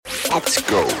Let's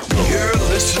go. You're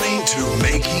listening to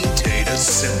Making Data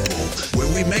Simple,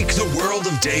 where we make the world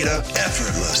of data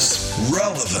effortless,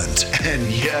 relevant,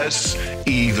 and yes,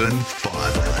 even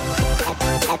fun.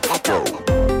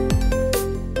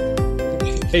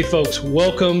 Hey folks,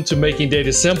 welcome to Making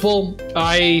Data Simple.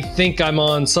 I think I'm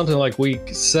on something like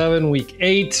week 7, week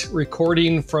 8,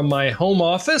 recording from my home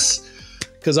office,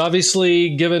 because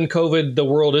obviously, given COVID, the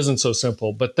world isn't so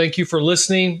simple. But thank you for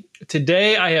listening.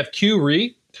 Today, I have Q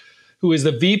Rhee, who is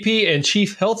the VP and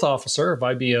Chief Health Officer of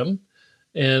IBM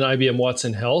and IBM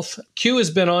Watson Health. Q has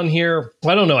been on here,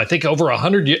 I don't know, I think over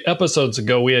 100 episodes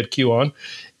ago we had Q on,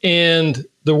 and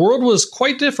the world was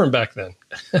quite different back then.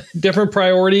 Different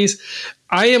priorities.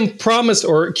 Q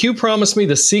promised me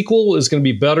the sequel is going to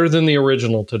be better than the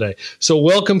original today. So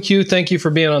welcome, Q. Thank you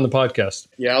for being on the podcast.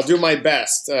 Yeah, I'll do my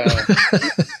best.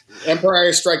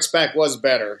 Empire Strikes Back was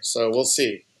better, so we'll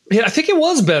see. Yeah, I think it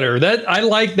was better.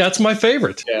 That's my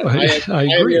favorite. Yeah, I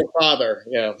agree. I'm your father.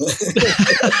 Yeah.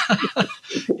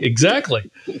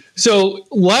 Exactly. So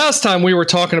last time we were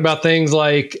talking about things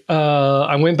like,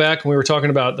 I went back and we were talking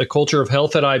about the culture of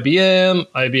health at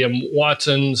IBM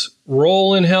Watson's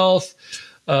role in health.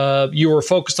 You were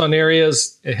focused on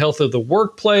areas, health of the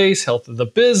workplace, health of the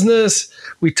business.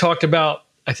 We talked about,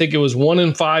 I think it was $1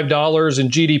 in $5 in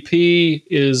GDP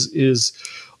is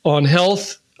on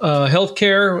healthcare,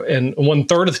 and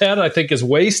 1/3 of that I think is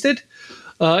wasted.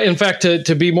 In fact,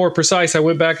 to be more precise, I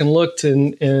went back and looked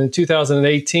in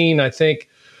 2018. I think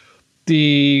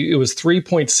it was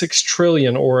 3.6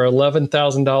 trillion or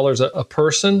 $11,000 a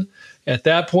person at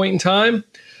that point in time.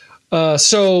 But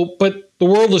the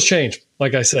world has changed,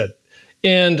 like I said.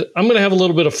 And I'm going to have a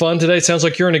little bit of fun today. It sounds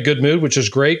like you're in a good mood, which is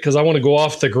great because I want to go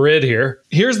off the grid here.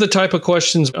 Here's the type of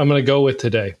questions I'm going to go with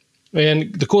today.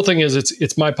 And the cool thing is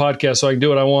it's my podcast, so I can do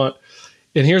what I want.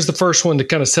 And here's the first one to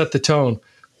kind of set the tone.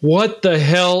 What the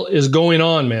hell is going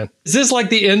on, man? Is this like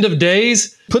the end of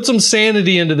days? Put some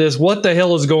sanity into this. What the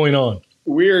hell is going on?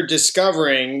 We're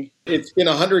discovering it's been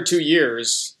 102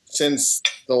 years since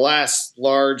the last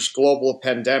large global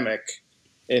pandemic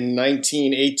in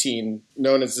 1918,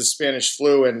 known as the Spanish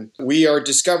flu. And we are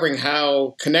discovering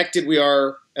how connected we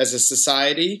are as a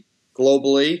society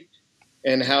globally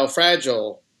and how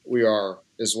fragile we are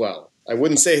as well. I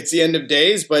wouldn't say it's the end of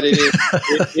days, but it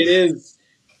is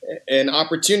an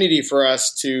opportunity for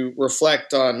us to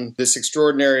reflect on this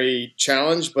extraordinary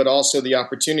challenge, but also the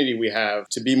opportunity we have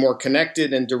to be more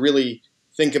connected and to really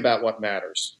think about what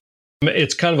matters.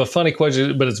 It's kind of a funny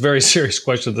question, but it's a very serious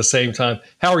question at the same time.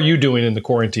 How are you doing in the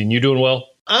quarantine? You doing well?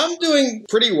 I'm doing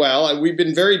pretty well. We've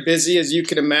been very busy, as you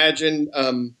can imagine.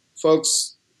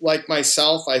 Folks like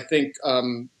myself, I think,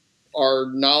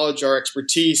 our knowledge, our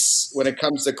expertise when it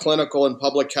comes to clinical and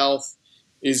public health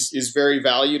is very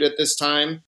valued at this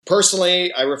time.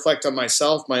 Personally, I reflect on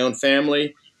myself, my own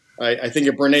family. I think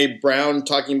of Brene Brown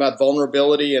talking about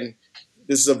vulnerability, and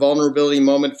this is a vulnerability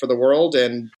moment for the world.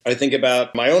 And I think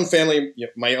about my own family,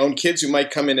 my own kids who might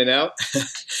come in and out,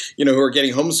 who are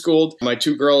getting homeschooled. My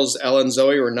 2 girls, Ella and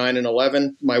Zoe, who are 9 and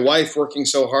 11. My wife working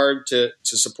so hard to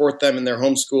support them in their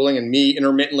homeschooling, and me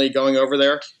intermittently going over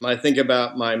there. I think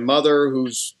about my mother,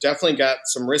 who's definitely got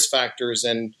some risk factors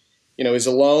and, is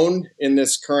alone in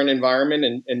this current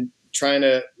environment and trying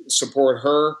to support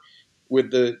her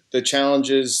with the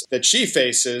challenges that she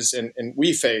faces and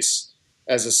we face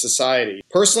as a society.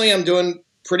 Personally, I'm doing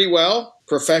pretty well.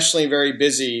 Professionally, very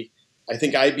busy. I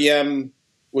think IBM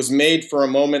was made for a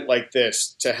moment like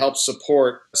this to help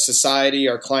support society,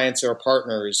 our clients, our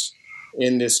partners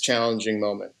in this challenging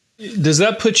moment. Does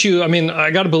that put you,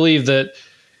 I got to believe that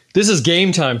this is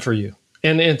game time for you.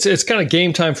 And it's kind of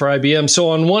game time for IBM. So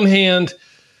on one hand,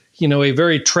 a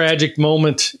very tragic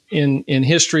moment in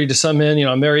history to some end.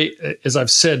 I'm very, as I've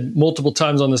said multiple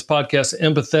times on this podcast,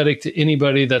 empathetic to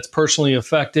anybody that's personally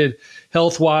affected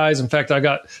health-wise. In fact, I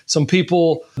got some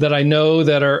people that I know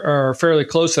that are fairly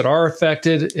close that are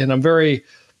affected, and I'm very,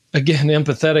 again,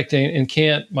 empathetic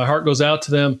and my heart goes out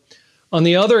to them. On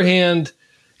the other hand,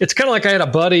 it's kind of like I had a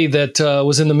buddy that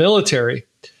was in the military,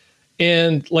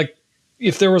 and like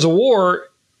if there was a war,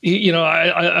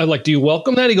 I like, do you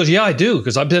welcome that? He goes, yeah, I do.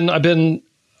 Because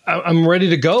I'm ready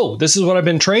to go. This is what I've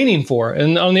been training for.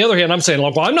 And on the other hand, I'm saying,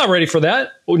 well, I'm not ready for that.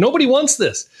 Nobody wants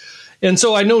this. And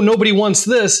so I know nobody wants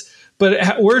this,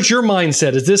 but where's your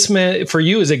mindset? Is this for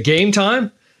you? Is it game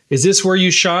time? Is this where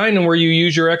you shine and where you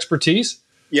use your expertise?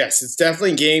 Yes, it's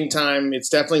definitely game time. It's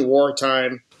definitely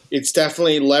wartime. It's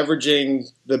definitely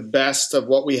leveraging the best of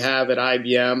what we have at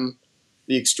IBM,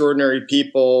 the extraordinary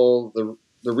people,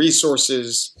 the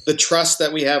resources, the trust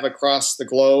that we have across the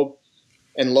globe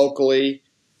and locally,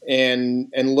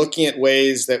 and looking at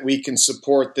ways that we can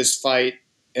support this fight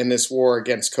in this war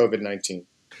against COVID-19.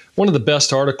 One of the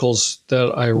best articles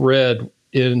that I read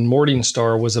in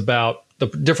Morningstar was about the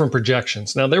different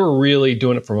projections. Now, they were really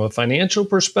doing it from a financial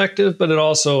perspective, but it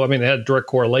also, it had direct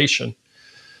correlation.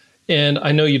 And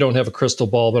I know you don't have a crystal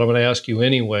ball, but I'm going to ask you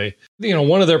anyway.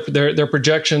 One of their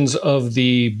projections of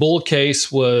the bull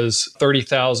case was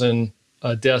 30,000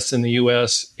 deaths in the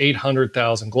U.S.,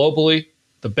 800,000 globally.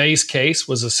 The base case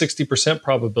was a 60%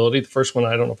 probability. The first one,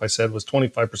 I don't know if I said, was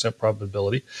 25%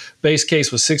 probability. Base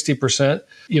case was 60%.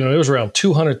 It was around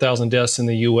 200,000 deaths in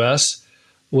the U.S.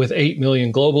 with 8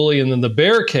 million globally. And then the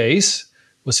bear case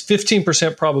was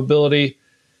 15% probability.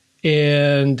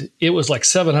 And it was like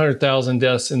 700,000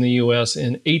 deaths in the U.S.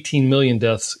 and 18 million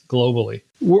deaths globally.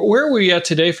 Where are we at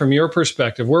today from your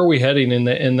perspective? Where are we heading in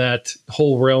that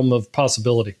whole realm of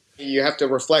possibility? You have to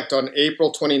reflect on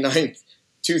April 29th,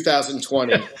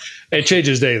 2020. It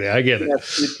changes daily. I get it.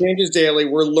 Yes, it changes daily.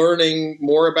 We're learning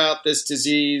more about this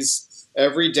disease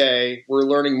every day. We're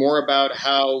learning more about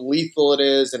how lethal it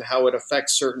is and how it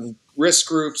affects certain risk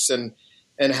groups and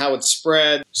how it's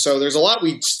spread. So there's a lot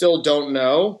we still don't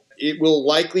know. It will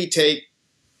likely take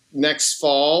next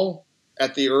fall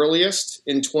at the earliest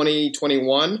in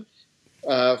 2021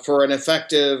 for an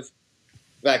effective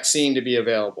vaccine to be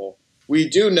available. We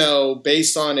do know,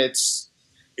 based on its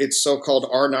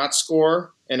so-called R0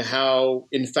 score and how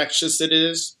infectious it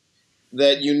is,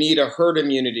 that you need a herd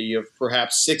immunity of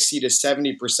perhaps 60 to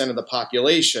 70% of the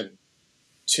population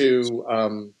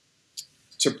to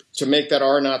make that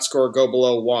R0 score go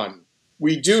below 1.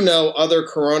 We do know other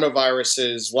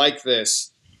coronaviruses like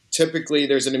this, typically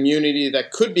there's an immunity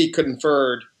that could be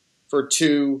conferred for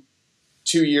 2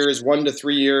 years, 1 to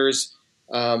 3 years.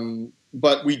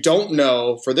 But we don't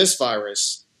know for this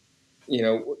virus,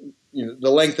 the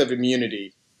length of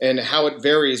immunity and how it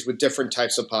varies with different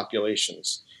types of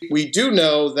populations. We do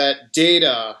know that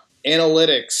data,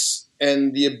 analytics,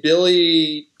 and the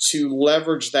ability to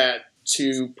leverage that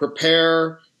to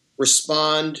prepare,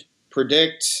 respond,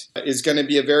 predict is going to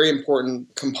be a very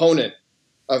important component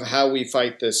of how we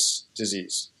fight this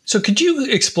disease. So could you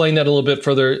explain that a little bit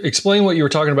further? Explain what you were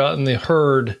talking about in the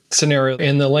herd scenario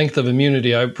and the length of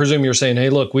immunity. I presume you're saying, hey,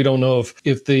 look, we don't know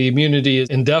if the immunity is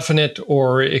indefinite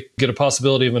or it get a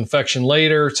possibility of infection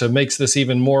later, so it makes this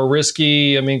even more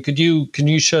risky. Can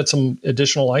you shed some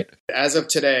additional light? As of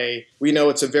today, we know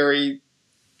it's a very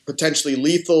potentially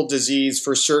lethal disease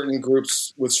for certain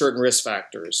groups with certain risk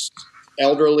factors.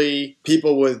 Elderly,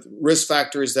 people with risk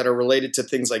factors that are related to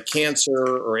things like cancer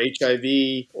or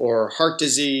HIV or heart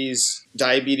disease,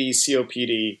 diabetes,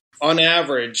 COPD. On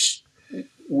average,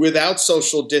 without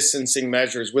social distancing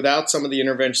measures, without some of the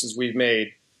interventions we've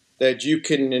made, that you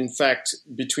can infect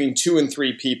between 2 and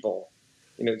 3 people.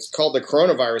 It's called the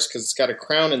coronavirus because it's got a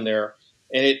crown in there,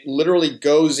 and it literally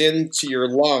goes into your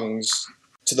lungs,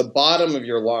 to the bottom of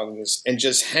your lungs, and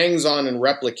just hangs on and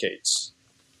replicates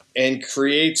and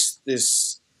creates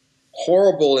this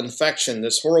horrible infection,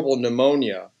 this horrible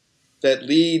pneumonia that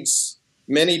leads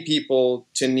many people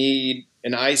to need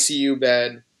an ICU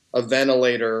bed, a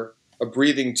ventilator, a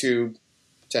breathing tube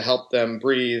to help them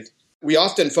breathe. We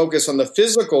often focus on the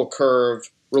physical curve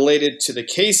related to the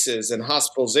cases and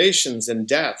hospitalizations and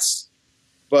deaths,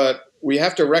 but we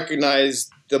have to recognize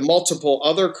the multiple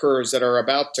other curves that are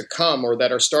about to come or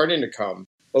that are starting to come.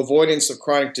 Avoidance of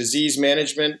chronic disease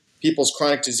management, people's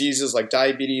chronic diseases like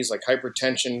diabetes, like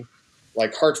hypertension,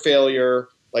 like heart failure,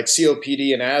 like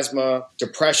COPD and asthma,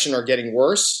 depression are getting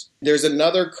worse. There's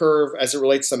another curve as it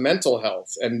relates to mental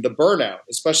health and the burnout,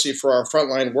 especially for our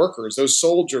frontline workers, those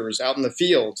soldiers out in the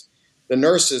field, the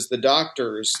nurses, the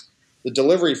doctors, the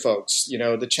delivery folks,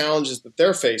 the challenges that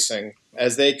they're facing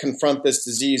as they confront this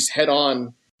disease head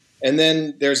on. And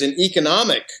then there's an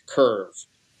economic curve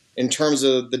in terms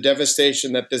of the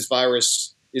devastation that this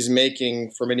virus is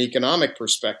making from an economic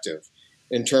perspective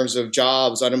in terms of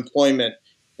jobs, unemployment,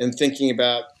 and thinking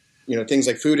about, things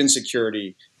like food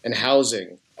insecurity and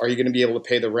housing. Are you going to be able to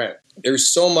pay the rent?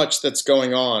 There's so much that's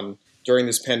going on during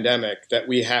this pandemic that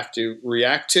we have to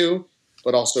react to,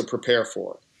 but also prepare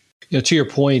for. To your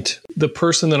point, the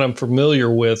person that I'm familiar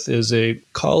with is a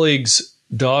colleague's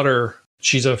daughter.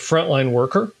 She's a frontline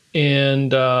worker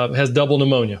and has double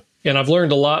pneumonia. And I've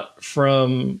learned a lot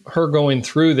from her going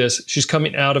through this. She's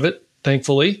coming out of it,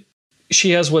 thankfully.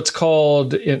 She has what's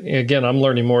called, and again, I'm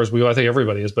learning more as we go, I think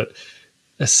everybody is, but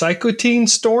a cytokine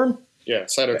storm? Yeah,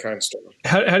 cytokine storm.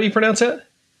 How do you pronounce that?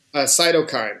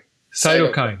 Cytokine.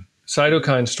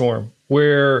 Cytokine storm,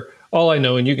 where all I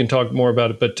know, and you can talk more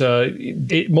about it, but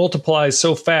it multiplies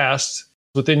so fast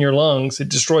within your lungs, it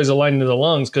destroys the lining of the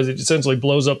lungs because it essentially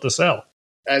blows up the cell.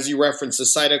 As you referenced, the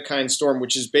cytokine storm,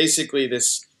 which is basically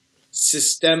this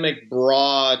systemic,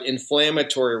 broad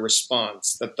inflammatory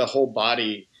response that the whole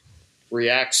body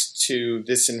reacts to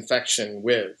this infection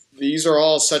with. These are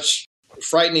all such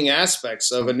frightening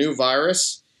aspects of a new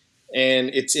virus and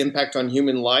its impact on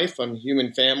human life, on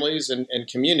human families and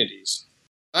communities.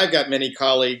 I've got many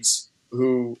colleagues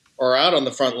who are out on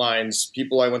the front lines,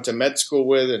 people I went to med school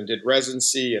with and did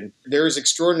residency, and there's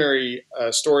extraordinary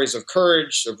stories of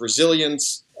courage, of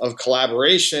resilience, of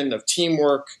collaboration, of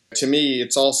teamwork. To me,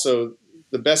 it's also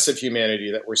the best of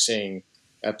humanity that we're seeing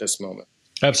at this moment.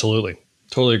 Absolutely.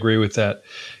 Totally agree with that.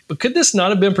 But could this not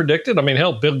have been predicted? I mean,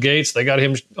 hell, Bill Gates, they got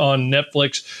him on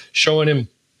Netflix showing him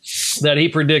that he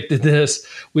predicted this.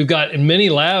 We've got in many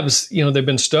labs, they've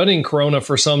been studying corona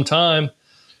for some time.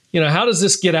 How does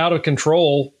this get out of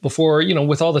control before,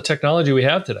 with all the technology we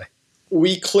have today?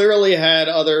 We clearly had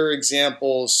other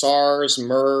examples, SARS,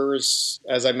 MERS,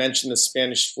 as I mentioned, the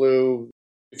Spanish flu.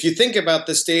 If you think about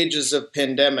the stages of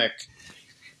pandemic,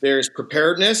 there's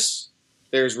preparedness,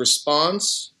 there's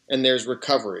response, and there's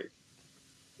recovery.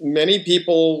 Many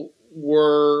people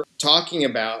were talking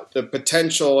about the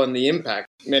potential and the impact.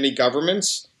 Many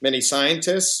governments, many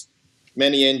scientists,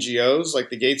 many NGOs like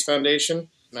the Gates Foundation.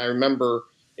 And I remember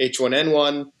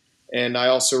H1N1, and I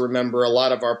also remember a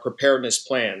lot of our preparedness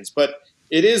plans. But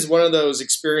it is one of those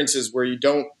experiences where you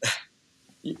don't,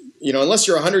 unless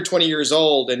you're 120 years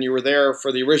old and you were there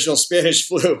for the original Spanish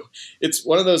flu, it's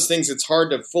one of those things it's hard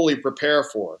to fully prepare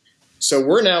for. So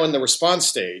we're now in the response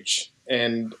stage,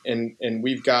 and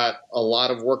we've got a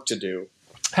lot of work to do.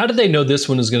 How did they know this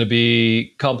one is going to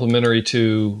be complementary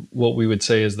to what we would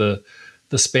say is the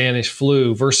Spanish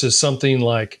flu versus something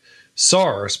like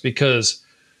SARS? Because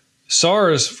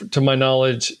SARS, to my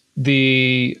knowledge,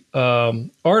 the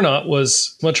R naught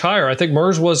was much higher. I think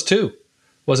MERS was too.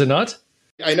 Was it not?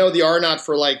 I know the R naught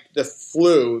for like the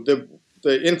flu,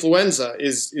 the influenza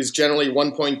is generally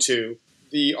 1.2.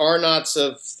 The R naughts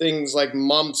of things like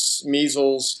mumps,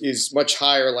 measles is much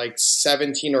higher, like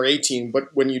 17 or 18,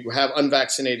 but when you have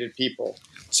unvaccinated people.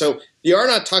 So the R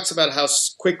naught talks about how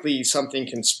quickly something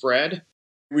can spread.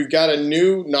 We've got a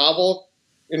new novel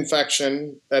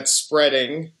infection that's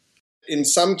spreading. In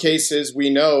some cases, we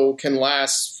know can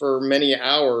last for many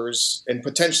hours and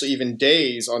potentially even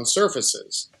days on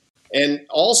surfaces, and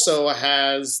also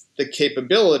has the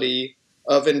capability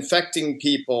of infecting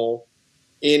people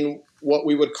in what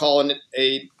we would call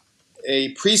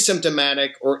a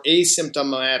pre-symptomatic or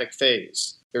asymptomatic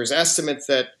phase. There's estimates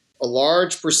that a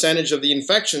large percentage of the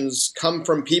infections come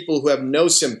from people who have no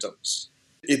symptoms.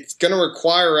 It's going to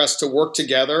require us to work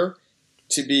together,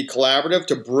 to be collaborative,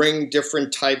 to bring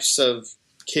different types of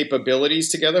capabilities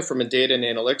together from a data and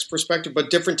analytics perspective,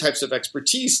 but different types of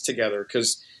expertise together,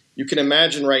 because you can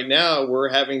imagine right now we're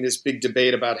having this big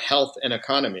debate about health and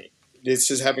economy. This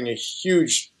is having a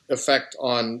huge effect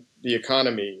on the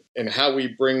economy, and how we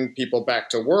bring people back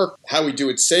to work, how we do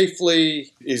it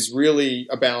safely is really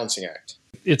a balancing act.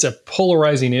 It's a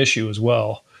polarizing issue as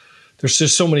well. There's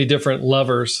just so many different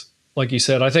levers. Like you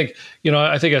said, I think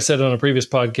I said on a previous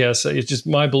podcast, it's just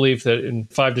my belief that in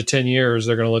 5 to 10 years,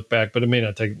 they're going to look back, but it may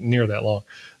not take near that long,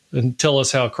 and tell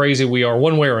us how crazy we are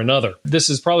one way or another. This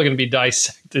is probably going to be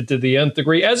dissected to the nth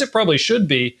degree, as it probably should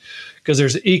be, because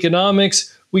there's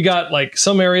economics. We got like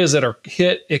some areas that are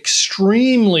hit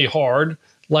extremely hard,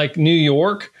 like New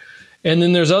York. And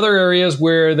then there's other areas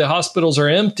where the hospitals are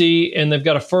empty and they've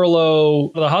got to furlough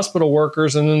the hospital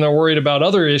workers. And then they're worried about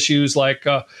other issues like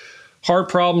heart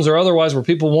problems or otherwise, where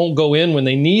people won't go in when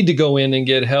they need to go in and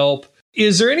get help.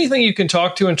 Is there anything you can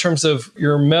talk to in terms of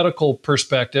your medical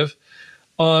perspective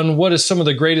on what is some of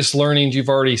the greatest learnings you've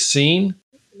already seen?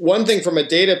 One thing from a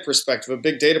data perspective, a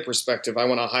big data perspective, I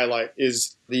want to highlight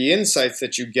is the insights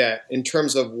that you get in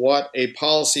terms of what a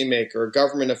policymaker, a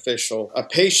government official, a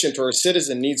patient, or a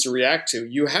citizen needs to react to.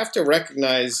 You have to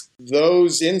recognize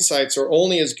those insights are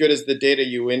only as good as the data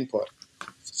you input.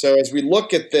 So as we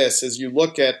look at this, as you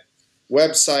look at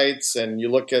websites and you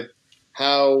look at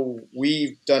how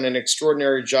we've done an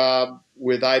extraordinary job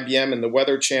with IBM and the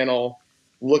Weather Channel,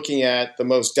 looking at the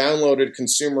most downloaded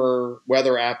consumer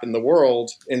weather app in the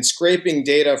world and scraping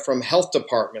data from health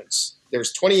departments.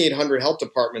 There's 2,800 health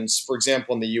departments, for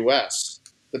example, in the US.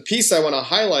 The piece I want to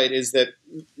highlight is that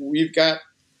we've got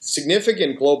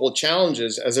significant global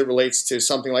challenges as it relates to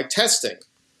something like testing.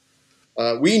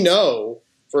 We know,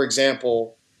 for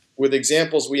example, with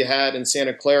examples we had in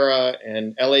Santa Clara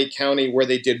and LA County where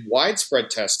they did widespread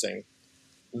testing,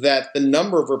 that the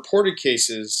number of reported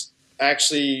cases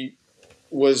actually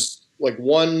was like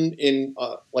 1 in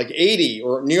 80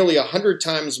 or nearly 100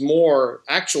 times more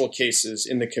actual cases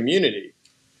in the community.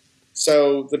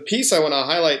 So the piece I want to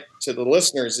highlight to the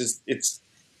listeners is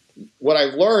what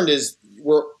I've learned is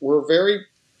we're very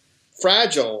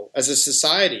fragile as a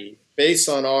society based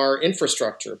on our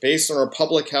infrastructure, based on our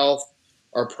public health,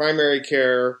 our primary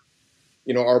care,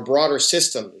 our broader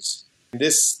systems.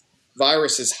 This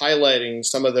virus is highlighting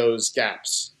some of those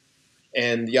gaps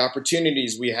and the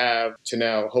opportunities we have to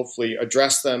now hopefully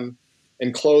address them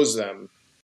and close them.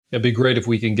 It'd be great if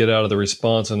we can get out of the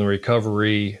response and the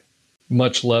recovery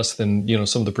much less than,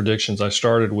 some of the predictions I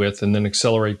started with, and then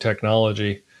accelerate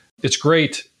technology. It's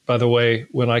great, by the way,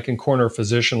 when I can corner a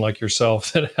physician like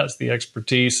yourself that has the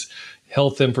expertise,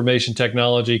 health information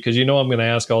technology, because I'm going to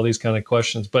ask all these kind of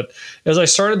questions. But as I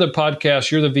started the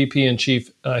podcast, you're the VP and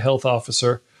Chief Health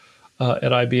Officer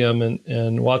at IBM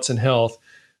and Watson Health.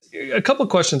 A couple of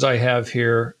questions I have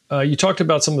here. You talked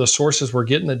about some of the sources we're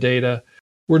getting the data.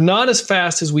 We're not as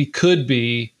fast as we could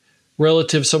be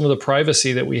relative to some of the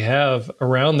privacy that we have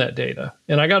around that data.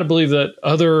 And I got to believe that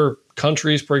other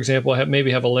countries, for example,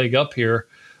 maybe have a leg up here,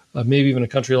 maybe even a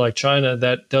country like China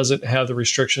that doesn't have the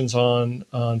restrictions on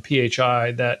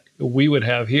PHI that we would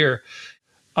have here.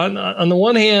 On the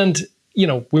one hand,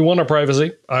 we want our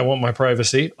privacy. I want my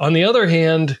privacy. On the other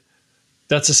hand,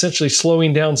 that's essentially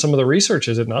slowing down some of the research,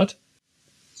 is it not?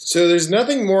 So there's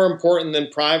nothing more important than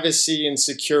privacy and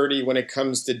security when it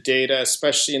comes to data,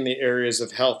 especially in the areas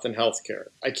of health and healthcare.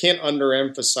 I can't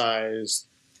underemphasize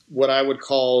what I would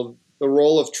call the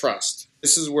role of trust.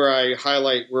 This is where I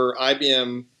highlight where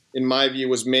IBM, in my view,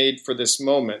 was made for this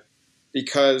moment,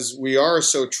 because we are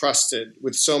so trusted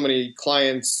with so many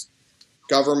clients,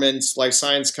 governments, life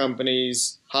science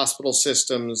companies, hospital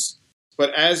systems.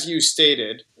 But as you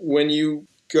stated, when you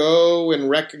go and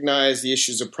recognize the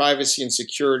issues of privacy and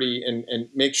security and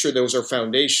make sure those are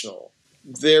foundational,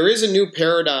 there is a new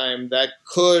paradigm that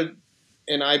could,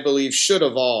 and I believe should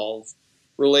evolve,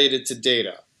 related to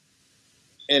data.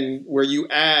 And where you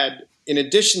add, in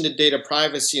addition to data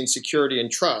privacy and security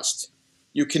and trust,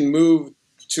 you can move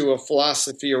to a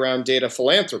philosophy around data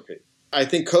philanthropy. I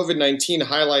think COVID-19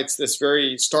 highlights this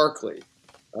very starkly.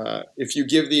 If you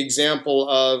give the example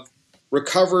of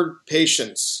recovered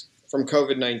patients from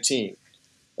COVID-19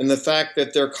 and the fact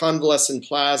that their convalescent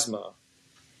plasma,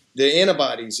 the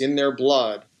antibodies in their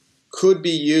blood, could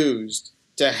be used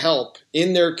to help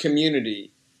in their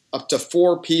community up to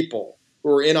 4 people who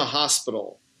are in a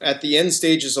hospital at the end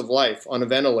stages of life on a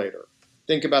ventilator.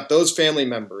 Think about those family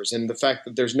members and the fact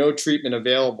that there's no treatment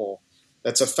available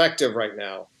that's effective right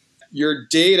now. Your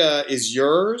data is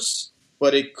yours,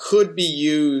 but it could be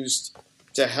used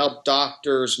to help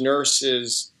doctors,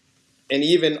 nurses, and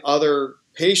even other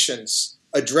patients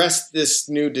address this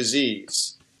new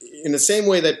disease. In the same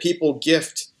way that people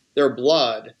gift their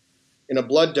blood in a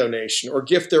blood donation or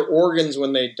gift their organs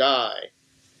when they die,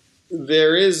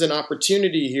 there is an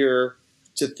opportunity here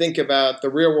to think about the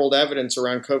real-world evidence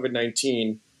around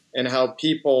COVID-19 and how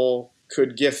people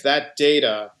could gift that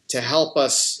data to help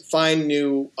us find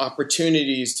new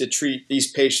opportunities to treat these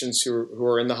patients who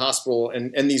are in the hospital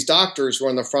and these doctors who are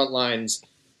on the front lines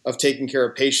of taking care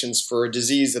of patients for a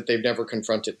disease that they've never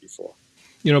confronted before.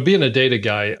 Being a data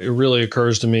guy, it really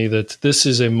occurs to me that this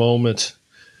is a moment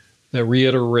that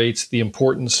reiterates the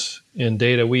importance in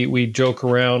data. We joke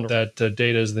around that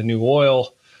data is the new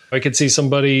oil. I could see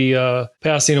somebody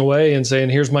passing away and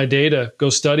saying, here's my data, go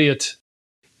study it.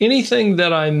 Anything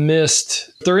that I missed?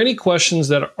 Are there any questions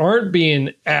that aren't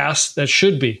being asked that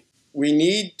should be? We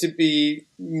need to be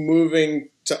moving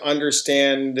to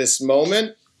understand this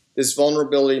moment, this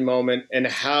vulnerability moment, and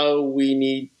how we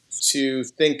need to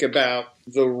think about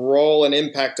the role and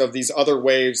impact of these other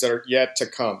waves that are yet to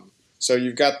come. So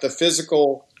you've got the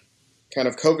physical kind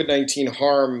of COVID-19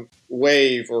 harm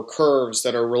wave or curves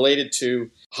that are related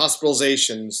to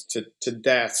hospitalizations, to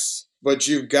deaths. But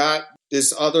you've got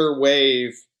this other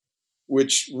wave,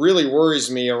 which really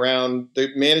worries me, around the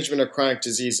management of chronic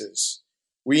diseases.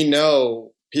 We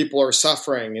know people are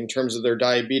suffering in terms of their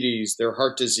diabetes, their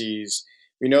heart disease.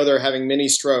 We know they're having many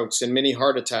strokes and many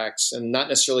heart attacks and not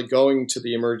necessarily going to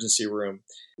the emergency room.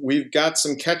 We've got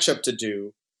some catch up to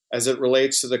do as it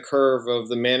relates to the curve of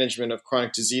the management of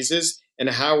chronic diseases and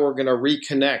how we're going to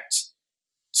reconnect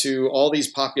to all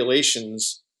these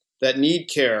populations that need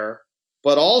care,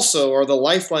 but also are the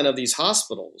lifeline of these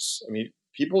hospitals. I mean,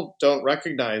 people don't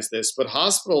recognize this, but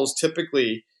hospitals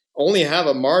typically only have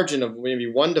a margin of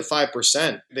maybe 1% to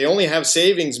 5%. They only have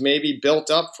savings maybe built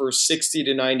up for 60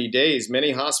 to 90 days,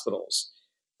 many hospitals.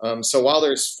 So while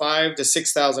there's 5,000 to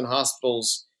 6,000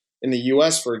 hospitals in the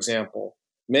US, for example,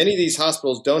 many of these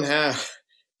hospitals don't have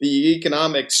the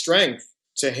economic strength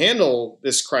to handle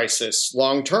this crisis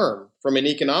long term from an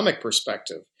economic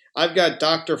perspective. I've got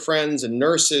doctor friends and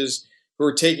nurses who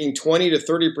are taking 20 to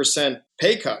 30%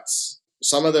 pay cuts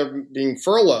some of them being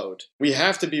furloughed. We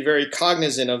have to be very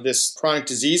cognizant of this chronic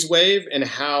disease wave and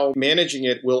how managing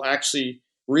it will actually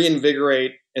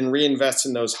reinvigorate and reinvest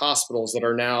in those hospitals that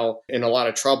are now in a lot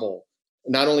of trouble,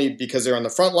 not only because they're on the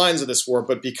front lines of this war,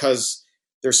 but because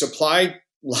their supply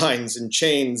lines and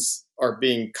chains are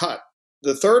being cut.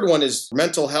 The third one is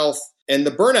mental health and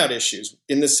the burnout issues.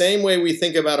 In the same way we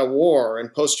think about a war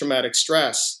and post-traumatic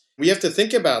stress, we have to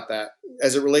think about that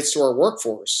as it relates to our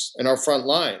workforce and our front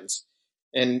lines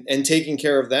and taking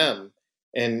care of them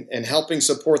and helping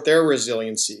support their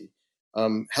resiliency,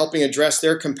 helping address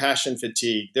their compassion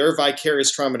fatigue, their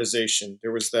vicarious traumatization.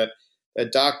 There was that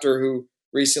doctor who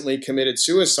recently committed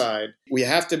suicide. We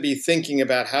have to be thinking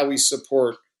about how we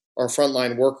support our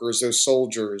frontline workers, those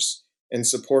soldiers, and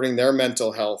supporting their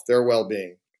mental health, their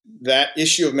well-being. That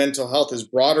issue of mental health is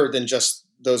broader than just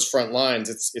those front lines.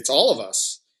 It's all of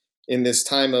us in this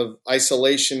time of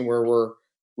isolation where we're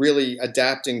really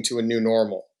adapting to a new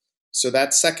normal. So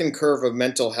that second curve of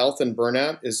mental health and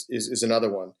burnout is another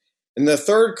one. And the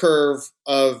third curve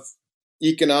of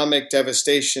economic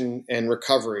devastation and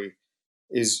recovery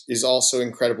is also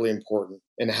incredibly important,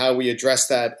 and how we address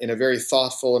that in a very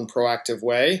thoughtful and proactive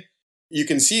way. You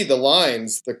can see the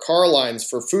lines, the car lines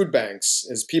for food banks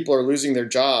as people are losing their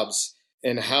jobs,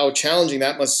 and how challenging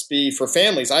that must be for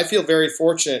families. I feel very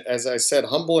fortunate, as I said,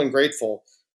 humble and grateful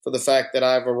for the fact that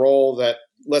I have a role that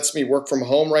lets me work from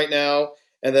home right now,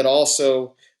 and that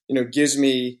also, gives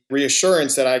me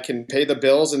reassurance that I can pay the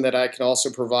bills and that I can also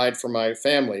provide for my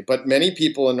family. But many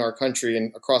people in our country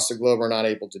and across the globe are not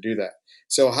able to do that.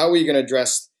 So how are we going to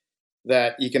address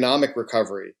that economic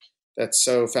recovery that's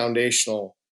so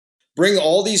foundational? Bring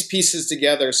all these pieces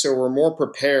together so we're more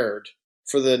prepared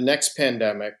for the next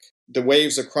pandemic, the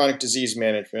waves of chronic disease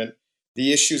management,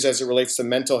 the issues as it relates to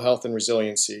mental health and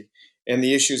resiliency, and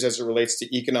the issues as it relates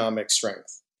to economic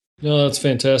strength. No, that's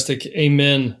fantastic.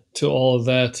 Amen to all of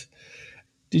that.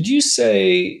 Did you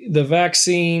say the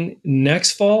vaccine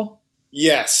next fall?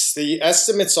 Yes. The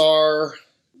estimates are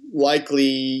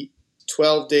likely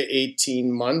 12 to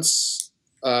 18 months.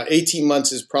 18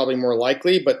 months is probably more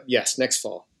likely, but yes, next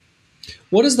fall.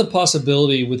 What is the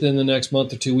possibility within the next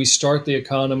month or two, we start the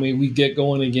economy, we get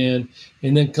going again,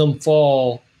 and then come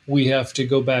fall, we have to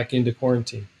go back into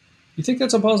quarantine? You think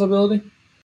that's a possibility?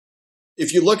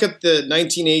 If you look at the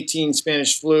 1918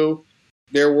 Spanish flu,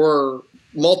 there were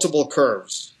multiple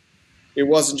curves. It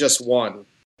wasn't just one.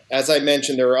 As I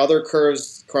mentioned, there are other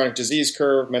curves: chronic disease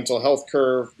curve, mental health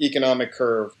curve, economic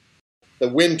curve. The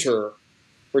winter,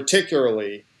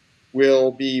 particularly,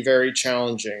 will be very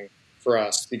challenging for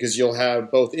us because you'll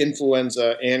have both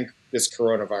influenza and this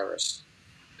coronavirus.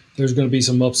 There's going to be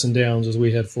some ups and downs as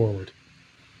we head forward.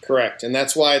 Correct. And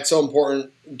that's why it's so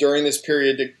important during this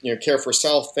period to care for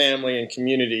self, family, and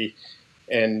community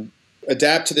and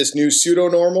adapt to this new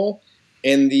pseudo-normal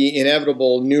and the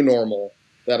inevitable new normal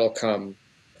that'll come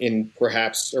in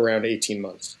perhaps around 18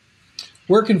 months.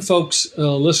 Where can folks,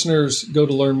 listeners, go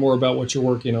to learn more about what you're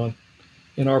working on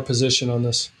in our position on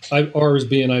this? Ours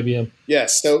being IBM.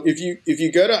 Yes. So if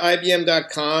you go to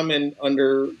IBM.com and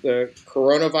under the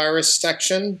coronavirus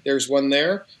section, there's one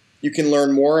there. You can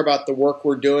learn more about the work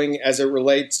we're doing as it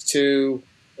relates to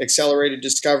accelerated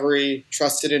discovery,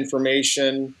 trusted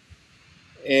information,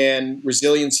 and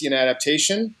resiliency and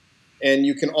adaptation. And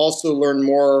you can also learn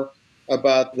more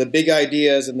about the big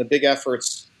ideas and the big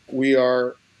efforts we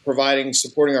are providing,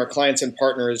 supporting our clients and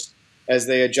partners as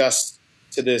they adjust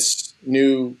to this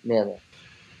new normal.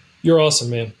 You're awesome,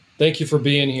 man. Thank you for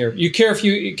being here. You care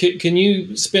if can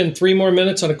you spend 3 more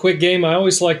minutes on a quick game? I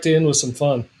always like to end with some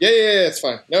fun. Yeah, it's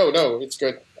fine. No, it's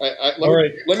good.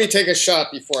 Let me take a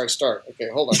shot before I start. Okay,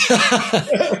 hold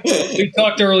on. We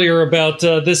talked earlier about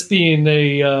this being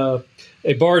a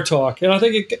bar talk, and I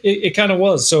think it kind of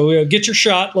was. So get your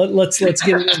shot. Let's get it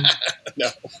in. No.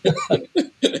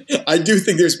 I do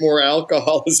think there's more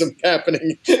alcoholism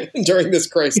happening during this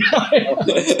crisis.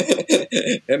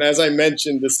 And as I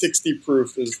mentioned, the 60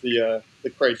 proof is the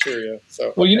criteria.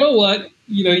 So, well, you know what?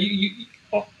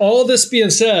 All this being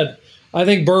said, I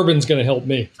think bourbon's going to help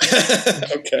me.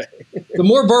 Okay. The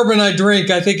more bourbon I drink,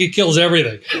 I think it kills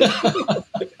everything.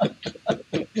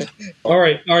 All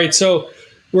right. So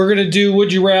we're going to do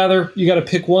Would You Rather. You got to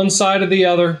pick one side or the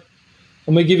other.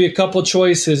 I'm going to give you a couple of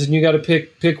choices, and you got to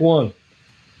pick one.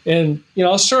 And,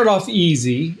 I'll start off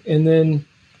easy and then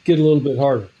get a little bit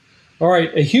harder. All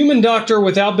right, a human doctor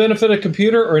without benefit of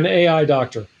computer or an AI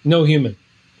doctor? No human.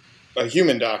 A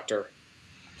human doctor.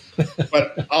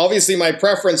 But obviously my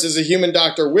preference is a human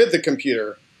doctor with the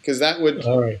computer, because that's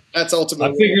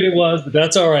ultimately. I figured it was, but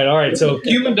that's all right. All right, so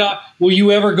human will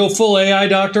you ever go full AI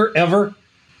doctor, ever?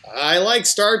 I like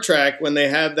Star Trek when they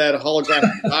had that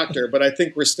holographic doctor, but I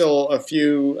think we're still a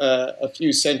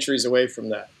few centuries away from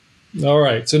that. All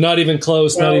right. So not even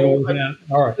close, not even with that.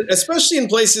 All right. Especially in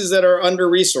places that are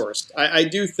under-resourced. I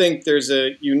do think there's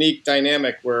a unique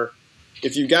dynamic where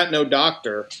if you've got no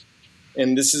doctor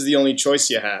and this is the only choice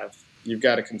you have, you've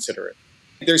got to consider it.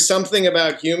 There's something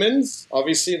about humans,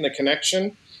 obviously, in the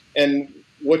connection and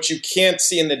what you can't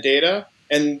see in the data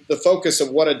and the focus of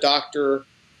what a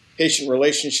doctor-patient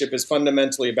relationship is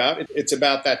fundamentally about. It's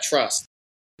about that trust.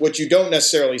 What you don't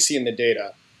necessarily see in the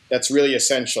data, that's really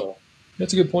essential.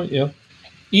 That's a good point, yeah.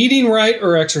 Eating right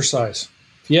or exercise?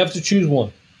 If you have to choose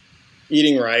one.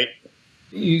 Eating right.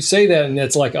 You say that and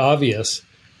it's like obvious,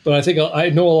 but I think I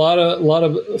know a lot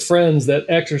of friends that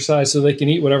exercise so they can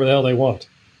eat whatever the hell they want.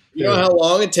 You know how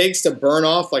long it takes to burn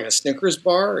off like a Snickers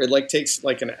bar? It takes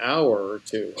like an hour or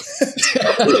two.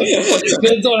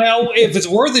 Depends on if it's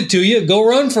worth it to you, go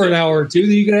run for an hour or two,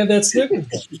 then you can have that Snickers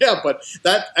bar. Yeah, but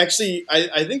that actually,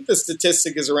 I think the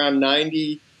statistic is around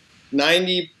 90%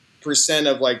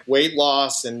 of like weight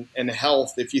loss and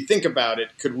health, if you think about it,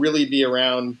 could really be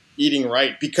around eating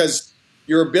right, because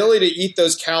your ability to eat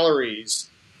those calories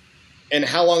and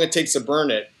how long it takes to burn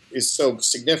it is so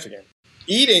significant.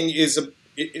 Eating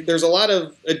there's a lot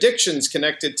of addictions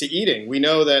connected to eating. We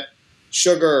know that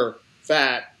sugar,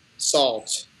 fat,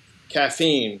 salt,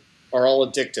 caffeine are all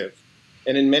addictive.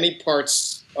 And in many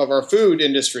parts of our food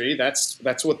industry, that's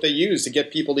what they use to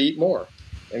get people to eat more.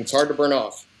 And it's hard to burn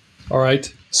off. All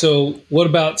right. So what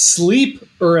about sleep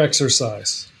or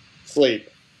exercise? Sleep.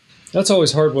 That's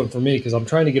always a hard one for me because I'm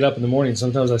trying to get up in the morning.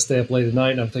 Sometimes I stay up late at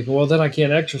night and I'm thinking, well, then I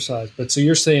can't exercise. But so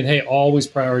you're saying, hey, always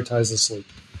prioritize the sleep.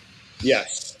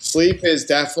 Yes. Sleep is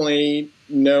definitely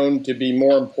known to be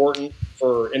more important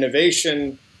for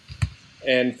innovation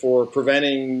and for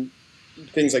preventing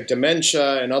things like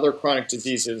dementia and other chronic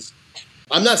diseases.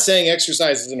 I'm not saying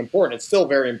exercise isn't important. It's still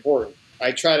very important.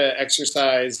 I try to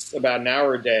exercise about an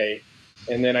hour a day,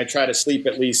 and then I try to sleep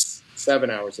at least 7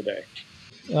 hours a day.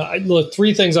 Look,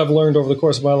 3 things I've learned over the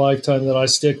course of my lifetime that I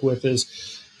stick with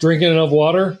is drinking enough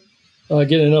water,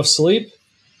 getting enough sleep,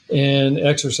 and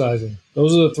exercising.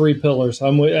 Those are the 3 pillars.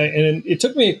 And it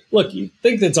took me, look, you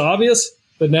think that's obvious,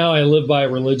 but now I live by it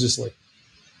religiously.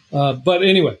 But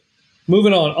anyway,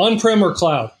 moving on prem or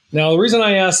cloud. Now, the reason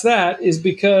I ask that is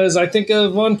because I think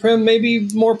of on-prem maybe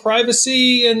more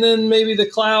privacy and then maybe the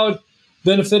cloud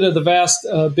benefit of the vast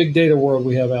big data world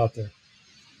we have out there.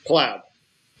 Cloud.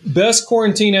 Best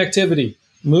quarantine activity,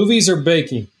 movies or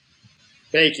baking?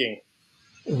 Baking.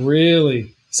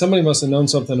 Really? Somebody must have known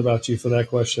something about you for that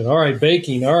question. All right,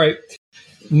 baking. All right.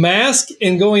 Mask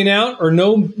and going out or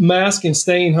no mask and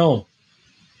staying home?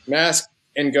 Mask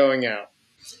and going out.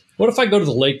 What if I go to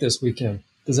the lake this weekend?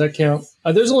 Does that count?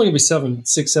 There's only going to be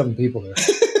 6, 7 people there.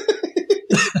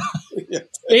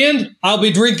 And I'll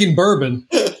be drinking bourbon.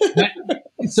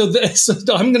 So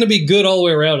I'm going to be good all the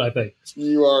way around, I think.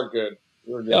 You are good.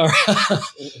 You're good. All right.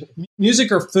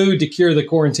 Music or food to cure the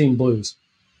quarantine blues?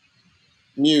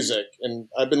 Music. And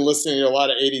I've been listening to a lot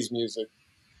of 80s music.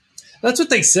 That's what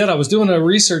they said. I was doing a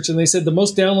research, and they said the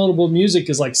most downloadable music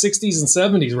is like 60s and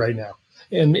 70s right now,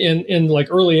 and in like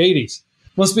early 80s.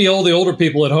 Must be all the older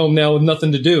people at home now with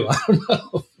nothing to do. I don't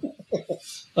know.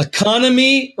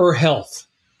 Economy or health?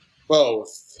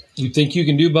 Both. You think you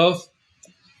can do both?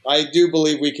 I do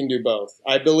believe we can do both.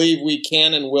 I believe we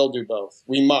can and will do both.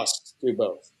 We must do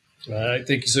both. I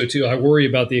think so, too. I worry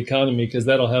about the economy because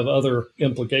that'll have other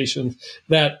implications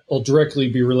that will directly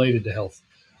be related to health.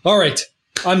 All right.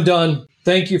 I'm done.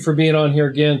 Thank you for being on here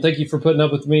again. Thank you for putting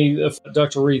up with me.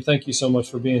 Dr. Reed, thank you so much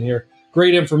for being here.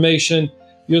 Great information.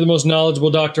 You're the most knowledgeable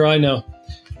doctor I know.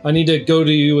 I need to go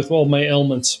to you with all my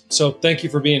ailments. So thank you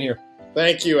for being here.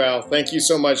 Thank you, Al. Thank you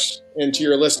so much. And to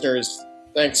your listeners,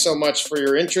 thanks so much for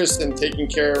your interest in taking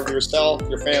care of yourself,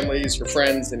 your families, your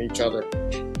friends, and each other.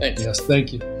 Thanks. Yes,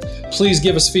 thank you. Please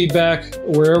give us feedback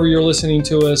wherever you're listening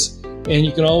to us. And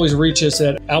you can always reach us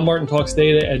at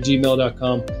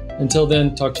almartintalksdata@gmail.com. Until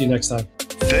then, talk to you next time.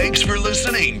 Thanks for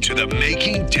listening to the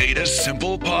Making Data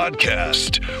Simple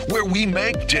podcast, where we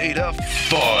make data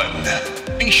fun.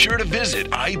 Be sure to visit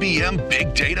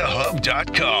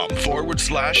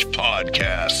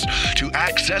IBMBigDataHub.com/podcast to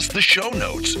access the show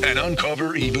notes and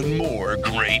uncover even more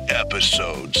great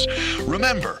episodes.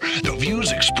 Remember, the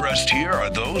views expressed here are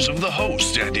those of the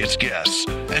host and its guests,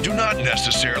 and do not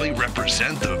necessarily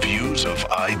represent the views of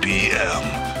IBM.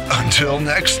 Until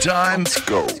next time, let's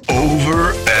go.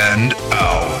 Over and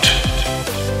out.